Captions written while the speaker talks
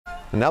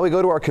And now we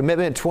go to our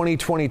Commitment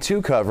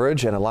 2022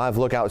 coverage and a live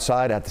look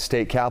outside at the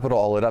state capitol.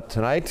 All lit up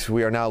tonight.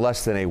 We are now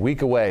less than a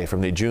week away from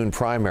the June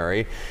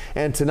primary.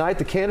 And tonight,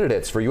 the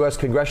candidates for U.S.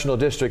 Congressional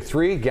District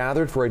 3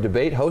 gathered for a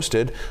debate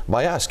hosted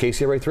by us,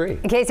 KCRA 3.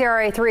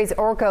 KCRA 3's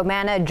Orko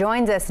Manna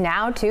joins us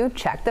now to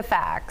check the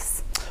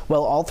facts.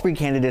 Well, all three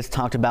candidates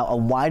talked about a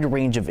wide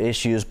range of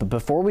issues, but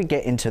before we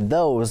get into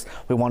those,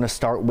 we want to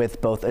start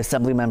with both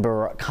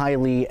Assemblymember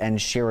Kiley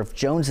and Sheriff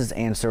Jones's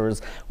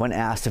answers when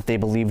asked if they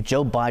believe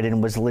Joe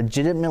Biden was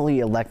legitimately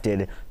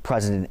elected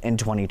president in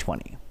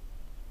 2020.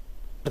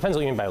 Depends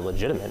what you mean by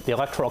legitimate. The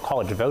Electoral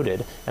College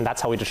voted, and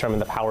that's how we determine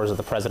the powers of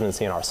the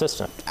presidency in our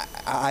system.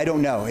 I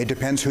don't know. It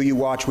depends who you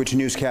watch, which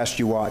newscast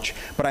you watch.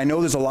 But I know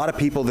there's a lot of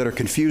people that are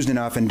confused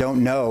enough and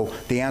don't know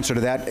the answer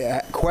to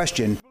that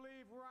question.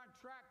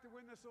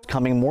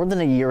 Coming more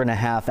than a year and a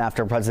half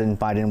after President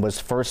Biden was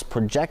first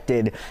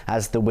projected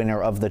as the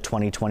winner of the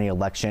 2020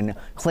 election,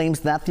 claims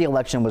that the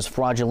election was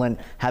fraudulent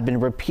have been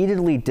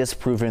repeatedly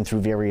disproven through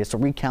various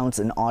recounts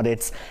and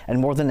audits, and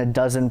more than a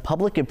dozen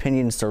public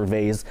opinion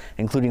surveys,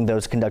 including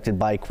those conducted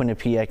by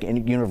Quinnipiac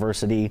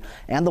University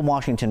and the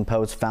Washington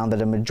Post, found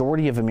that a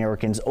majority of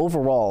Americans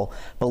overall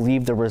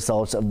believe the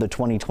results of the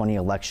 2020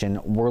 election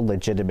were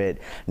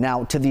legitimate.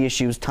 Now, to the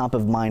issues top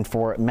of mind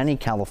for many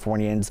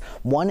Californians,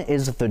 one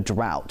is the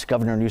drought.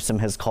 Governor Newsom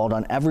has called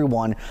on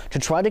everyone to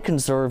try to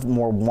conserve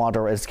more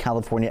water as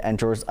California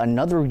enters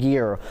another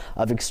year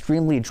of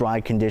extremely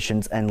dry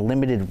conditions and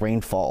limited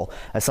rainfall.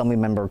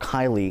 Assemblymember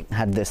Kiley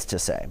had this to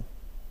say.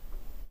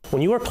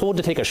 When you are told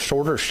to take a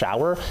shorter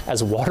shower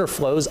as water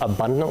flows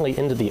abundantly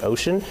into the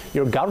ocean,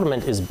 your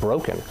government is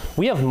broken.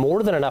 We have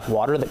more than enough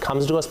water that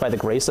comes to us by the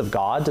grace of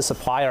God to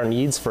supply our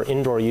needs for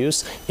indoor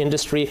use,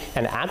 industry,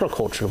 and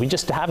agriculture. We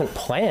just haven't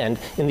planned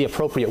in the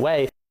appropriate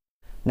way.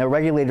 Now,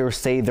 regulators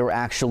say there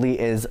actually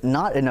is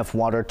not enough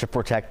water to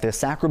protect the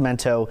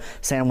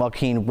Sacramento-San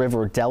Joaquin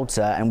River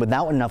Delta, and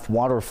without enough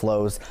water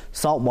flows,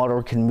 salt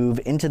water can move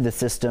into the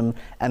system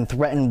and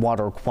threaten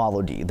water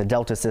quality. The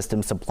Delta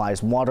system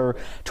supplies water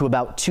to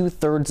about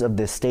 2/3 of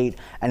the state,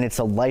 and it's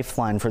a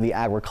lifeline for the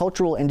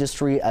agricultural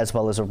industry as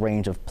well as a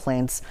range of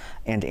plants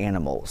and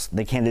animals.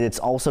 The candidates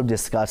also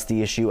discussed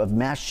the issue of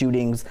mass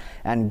shootings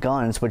and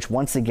guns, which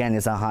once again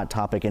is a hot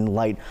topic in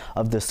light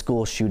of the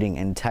school shooting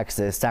in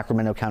Texas.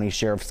 Sacramento County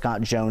Sheriff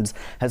Scott Jones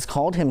has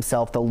called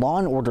himself the law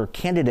and order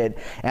candidate,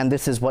 and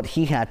this is what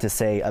he had to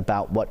say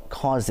about what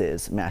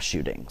causes mass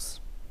shootings.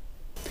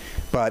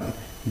 But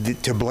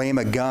to blame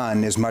a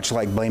gun is much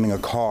like blaming a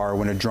car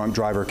when a drunk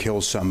driver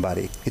kills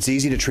somebody. It's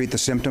easy to treat the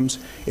symptoms.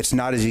 It's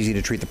not as easy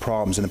to treat the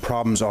problems, and the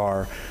problems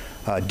are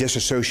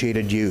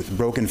disassociated youth,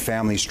 broken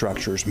family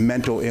structures,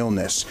 mental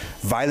illness,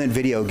 violent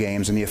video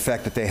games, and the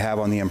effect that they have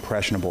on the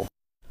impressionable.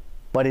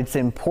 But it's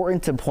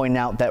important to point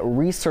out that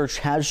research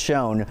has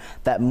shown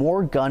that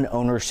more gun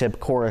ownership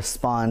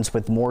corresponds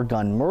with more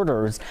gun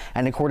murders.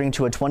 And according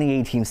to a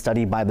 2018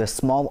 study by the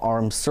Small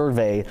Arms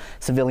Survey,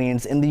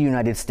 civilians in the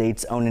United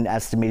States own an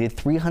estimated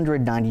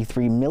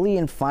 393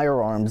 million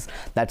firearms.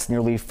 That's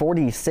nearly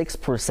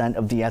 46%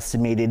 of the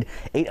estimated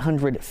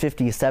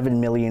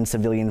 857 million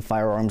civilian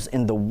firearms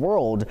in the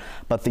world.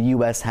 But the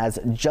U.S. has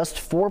just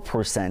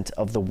 4%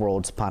 of the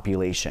world's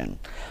population.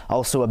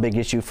 Also, a big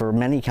issue for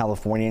many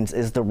Californians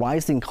is the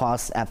rising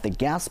costs at the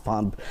gas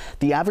pump.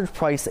 The average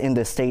price in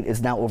the state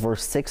is now over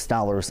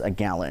 $6 a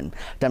gallon.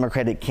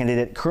 Democratic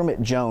candidate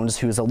Kermit Jones,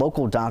 who's a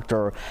local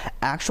doctor,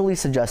 actually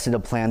suggested a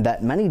plan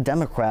that many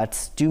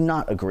Democrats do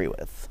not agree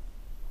with.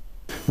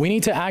 We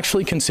need to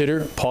actually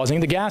consider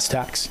pausing the gas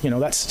tax.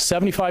 That's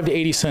 75 to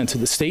 80 cents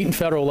at the state and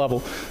federal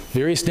level.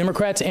 Various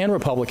Democrats and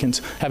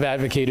Republicans have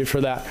advocated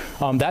for that.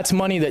 That's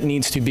money that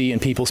needs to be in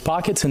people's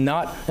pockets and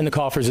not in the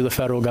coffers of the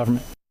federal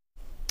government.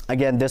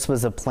 Again, this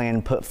was a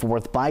plan put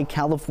forth by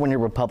California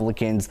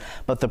Republicans,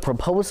 but the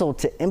proposal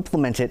to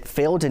implement it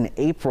failed in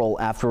April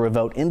after a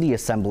vote in the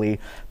Assembly,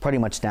 pretty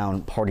much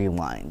down party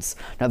lines.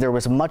 Now, there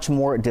was much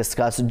more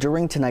discussed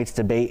during tonight's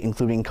debate,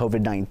 including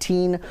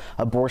COVID-19,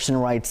 abortion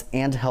rights,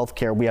 and health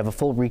care. We have a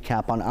full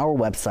recap on our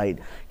website,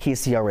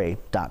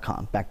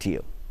 KCRA.com. Back to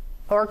you.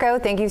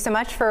 Orko, thank you so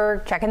much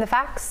for checking the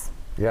facts.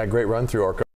 Yeah, great run through, Orko.